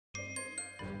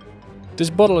This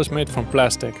bottle is made from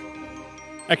plastic.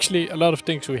 Actually, a lot of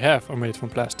things we have are made from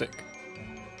plastic.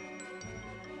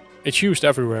 It's used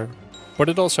everywhere, but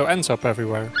it also ends up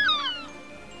everywhere,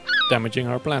 damaging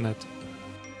our planet.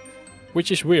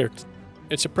 Which is weird.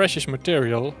 It's a precious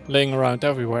material laying around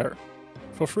everywhere,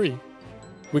 for free.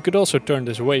 We could also turn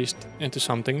this waste into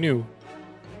something new.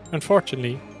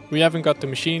 Unfortunately, we haven't got the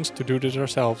machines to do this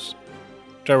ourselves.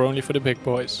 They're only for the big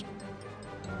boys.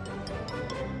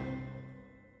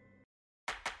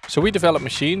 So we develop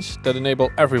machines that enable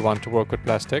everyone to work with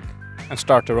plastic and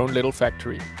start their own little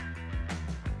factory.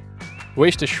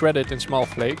 Waste is shredded in small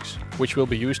flakes, which will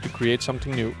be used to create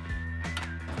something new.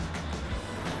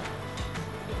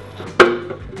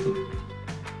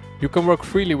 You can work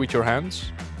freely with your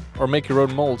hands, or make your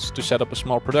own molds to set up a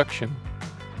small production.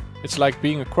 It's like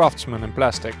being a craftsman in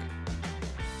plastic.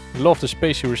 Love the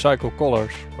spacey recycled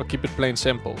colors, or keep it plain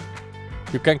simple.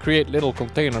 You can create little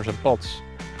containers and pots,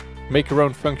 make your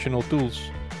own functional tools,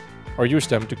 or use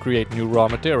them to create new raw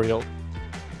material.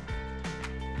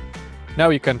 Now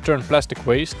you can turn plastic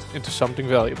waste into something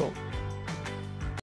valuable.